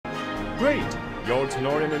Great! Your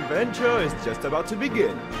Tanorian adventure is just about to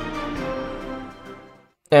begin.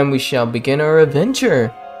 And we shall begin our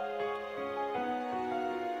adventure.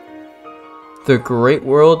 The Great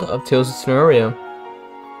World of Tales of Tanorio.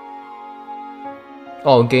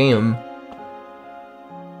 Oh, game.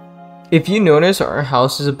 If you notice, our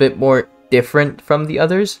house is a bit more different from the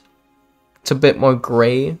others. It's a bit more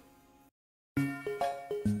gray.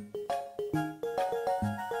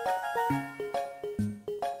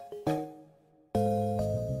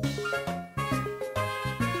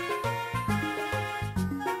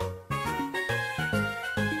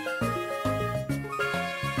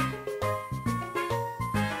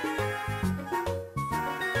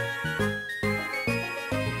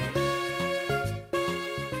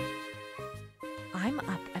 I'm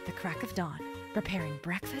up at the crack of dawn, preparing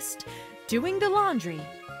breakfast, doing the laundry,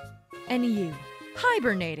 and you,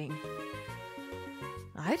 hibernating.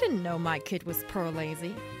 I didn't know my kid was pearl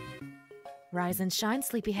lazy. Rise and shine,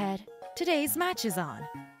 sleepyhead. Today's match is on.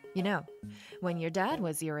 You know, when your dad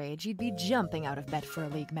was your age, you'd be jumping out of bed for a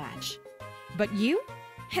league match. But you?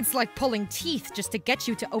 It's like pulling teeth just to get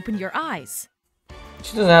you to open your eyes.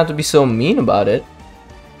 She doesn't have to be so mean about it.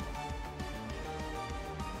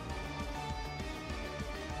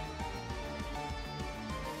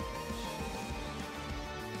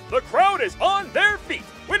 The crowd is on their feet,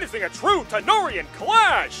 witnessing a true Tanorian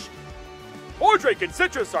clash! Ordrake and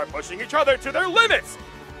Citrus are pushing each other to their limits,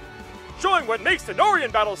 showing what makes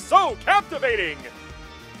Tanorian battles so captivating!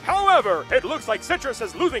 However, it looks like Citrus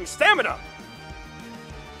is losing stamina!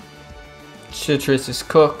 Citrus is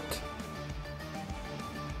cooked.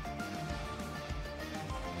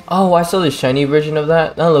 Oh, I saw the shiny version of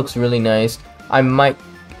that. That looks really nice. I might,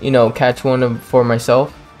 catch one for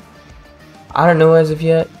myself. I don't know as of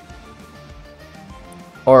yet.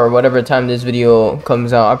 Or whatever time this video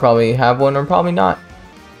comes out, I probably have one or probably not.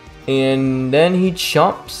 And then he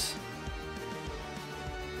chomps.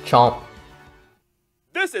 Chomp.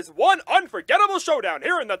 This is one unforgettable showdown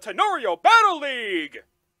here in the Tanorio Battle League!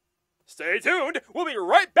 Stay tuned, we'll be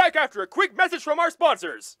right back after a quick message from our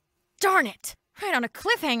sponsors. Darn it! Right on a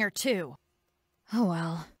cliffhanger, too. Oh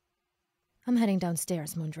well. I'm heading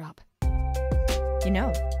downstairs, Moondrop. You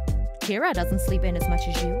know, Kira doesn't sleep in as much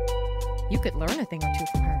as you. You could learn a thing or two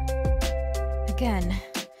from her. Again,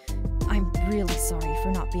 I'm really sorry for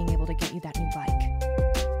not being able to get you that new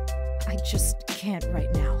bike. I just can't right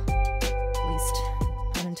now. At least,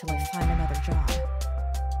 not until I find another job.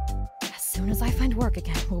 As soon as I find work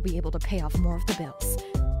again, we'll be able to pay off more of the bills.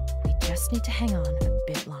 We just need to hang on a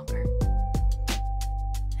bit longer.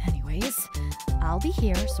 Anyways, I'll be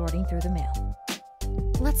here sorting through the mail.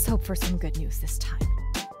 Let's hope for some good news this time.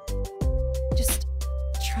 Just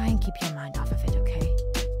try and keep your mind off of it, okay?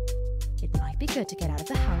 It might be good to get out of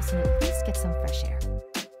the house and at least get some fresh air.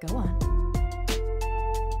 Go on.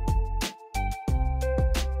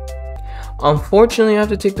 Unfortunately, I have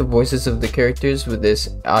to take the voices of the characters with this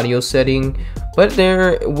audio setting, but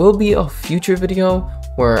there will be a future video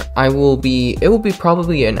where it will be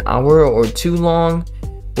probably an hour or two long,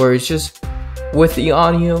 where it's just with the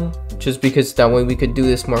audio, just because that way we could do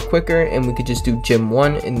this more quicker and we could just do Gym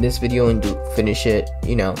 1 in this video and finish it,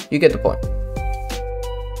 you get the point.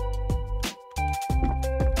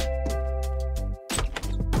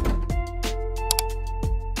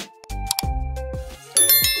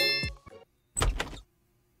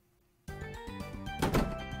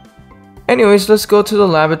 Anyways, let's go to the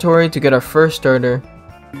laboratory to get our first starter.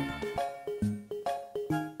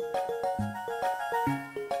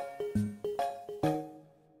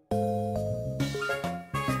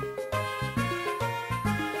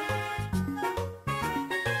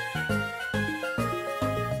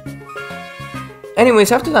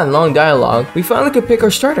 Anyways, after that long dialogue, we finally could pick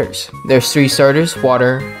our starters. There's 3 starters: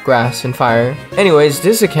 water, grass, and fire. Anyways,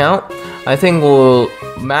 this account, I think, will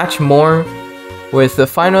match more with the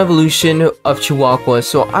final evolution of Chihuahua,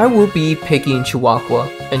 so I will be picking Chihuahua.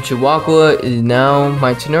 And Chihuahua is now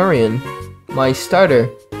my Tanorian, my starter.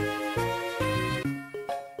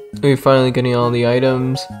 We're finally getting all the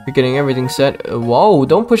items. We're getting everything set. Whoa,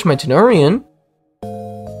 don't push my Tanorian.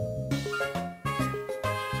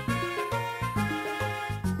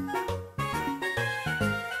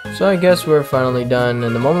 So I guess we're finally done,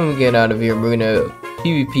 and the moment we get out of here, we're gonna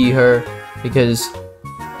PvP her, because,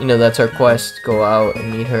 that's our quest, go out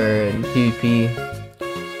and meet her and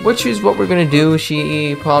PvP, which is what we're gonna do.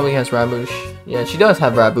 She probably has Rabush. Yeah, she does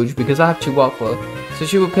have Rabush, because I have Chihuahua, so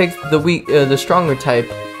she would pick the stronger type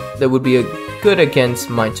that would be good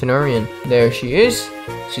against my Tanorian. There she is.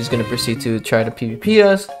 She's gonna proceed to try to PvP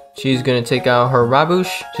us. She's gonna take out her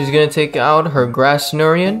Rabush. She's gonna take out her Grass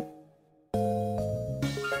Tanorian.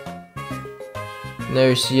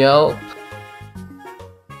 There's Yelp.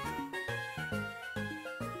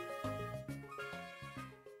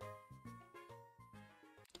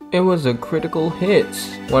 It was a critical hit.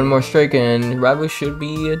 One more strike and Rabu should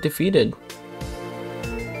be defeated.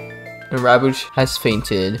 And Rabush has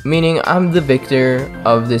fainted, meaning I'm the victor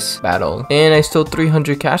of this battle. And I stole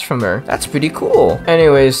 300 cash from her. That's pretty cool.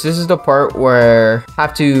 Anyways, this is the part where I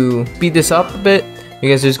have to speed this up a bit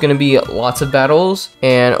because there's gonna be lots of battles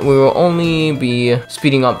and we will only be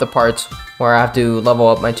speeding up the parts where I have to level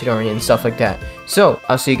up my Tanorio and stuff like that. So,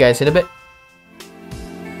 I'll see you guys in a bit.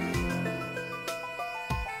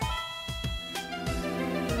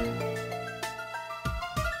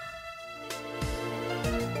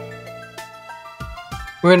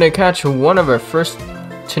 We're gonna catch one of our first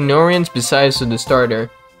Tanorians besides the starter.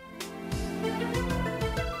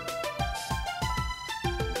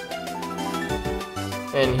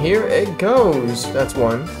 And here it goes. That's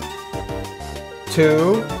 1,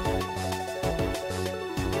 2,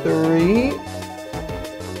 3.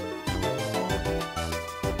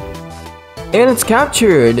 And it's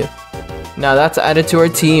captured. Now that's added to our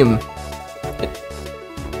team.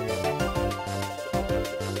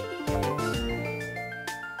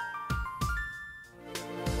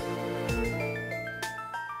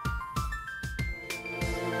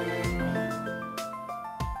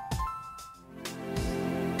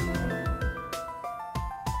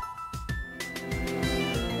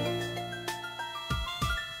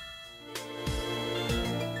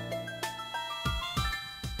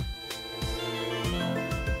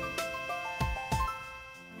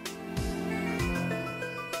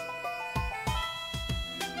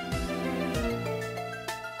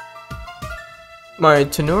 My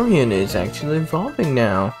Tanorian is actually evolving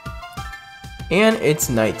now. And it's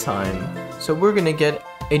nighttime. So we're gonna get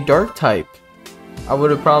a dark type. I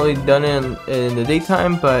would have probably done it in the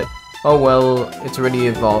daytime, but oh well, it's already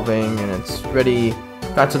evolving and it's already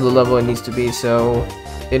got to the level it needs to be, so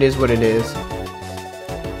it is what it is.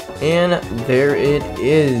 And there it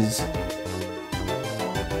is.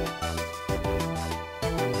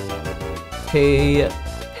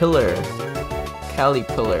 Caterpillar,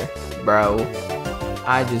 bro.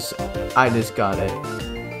 I just got it.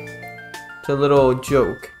 It's a little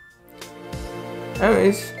joke.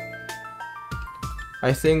 Anyways,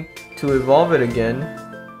 I think to evolve it again,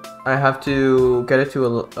 I have to get it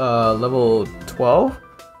to a level 12.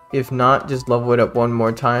 If not, just level it up one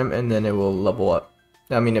more time and then it will level up.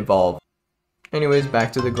 I mean evolve. Anyways,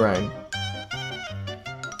 back to the grind.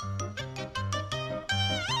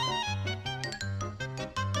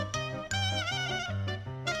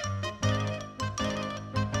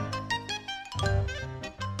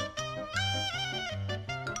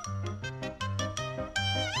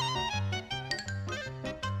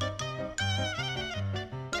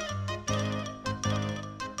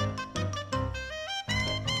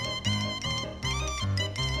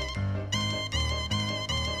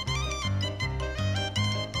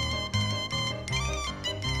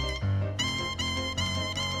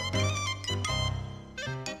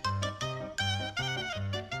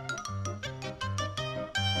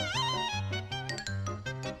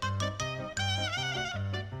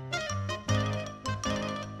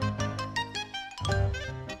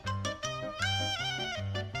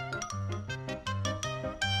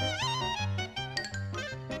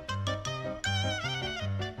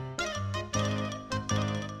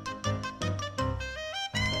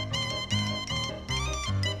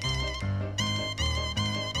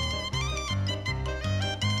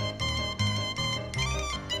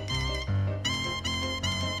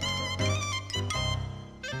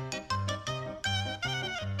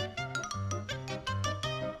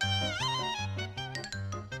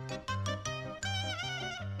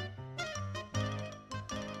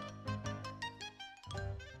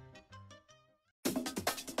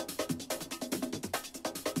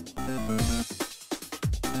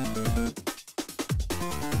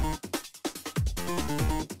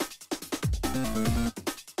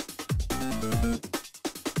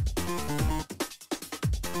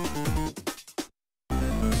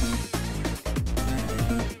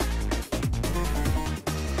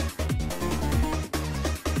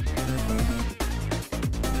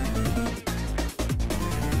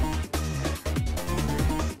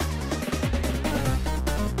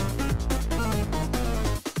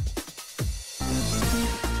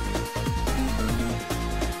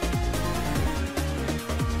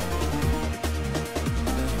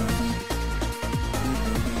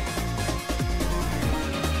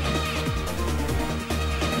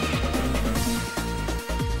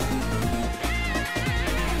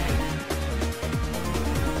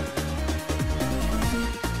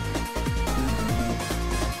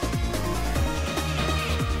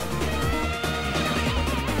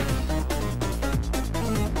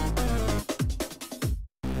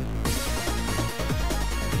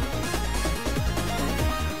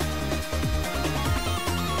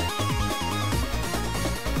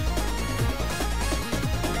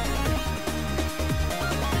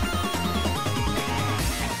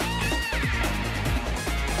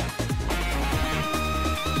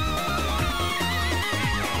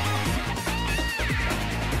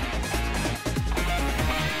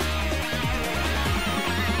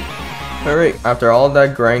 Alright, after all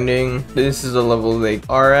that grinding, this is the level they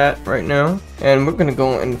are at right now. And we're gonna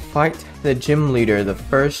go and fight the gym leader, the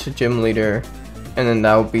first gym leader. And then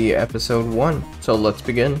that will be episode 1. So let's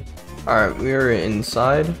begin. Alright, we are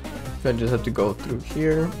inside. So I just have to go through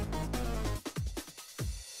here.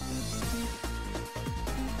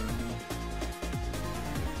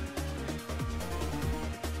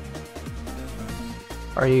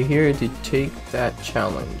 Are you here to take that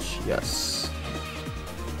challenge? Yes.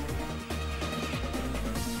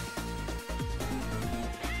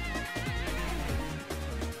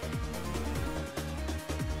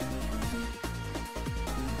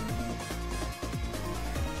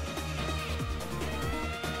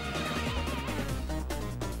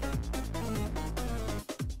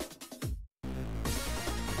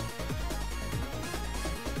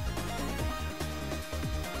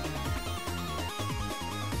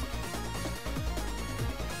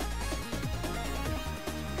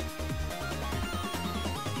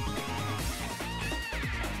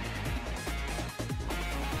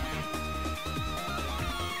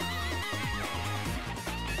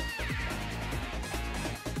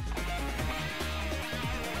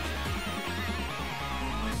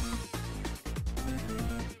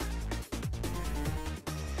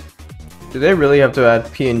 Do they really have to add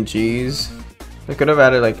PNGs? They could have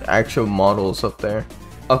added like actual models up there.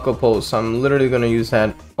 Post. I'm literally gonna use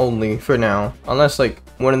that only for now. Unless like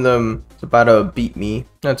one of them is about to beat me.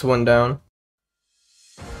 That's one down.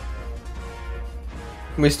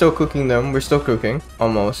 We're still cooking them. We're still cooking.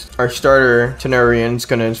 Almost. Our starter Tanorian's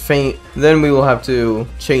gonna faint. Then we will have to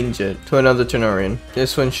change it to another Tanorian.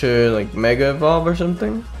 This one should like mega evolve or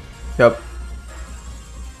something. Yep.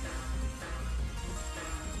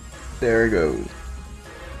 There it goes.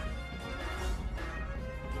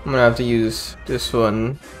 I'm gonna have to use this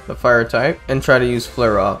one, the fire type, and try to use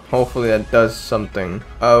flare up. Hopefully that does something.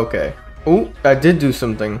 Okay. Oh, that did do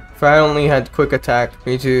something. If I only had quick attack,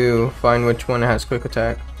 need to find which one has quick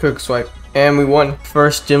attack. Quick swipe. And we won.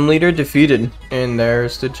 First gym leader defeated. And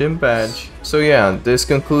there's the gym badge. So yeah, this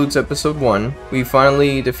concludes episode 1. We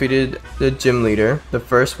finally defeated the gym leader, the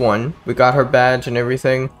first one. We got her badge and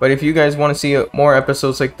everything. But if you guys want to see more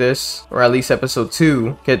episodes like this, or at least episode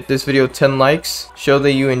 2, get this video 10 likes, show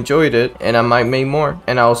that you enjoyed it, and I might make more.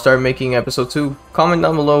 And I'll start making episode 2. Comment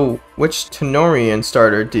down below which Tanorian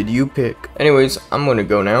starter did you pick. Anyways, I'm gonna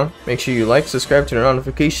go now. Make sure you like, subscribe, turn on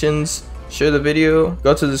notifications. Share the video,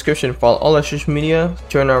 go to the description, follow all our social media,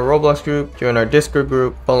 join our Roblox group, join our Discord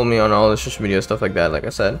group, follow me on all the social media, stuff like that, like I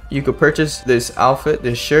said. You could purchase this outfit,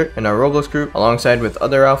 this shirt, in our Roblox group, alongside with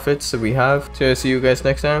other outfits that we have. So I'll see you guys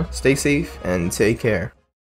next time. Stay safe and take care.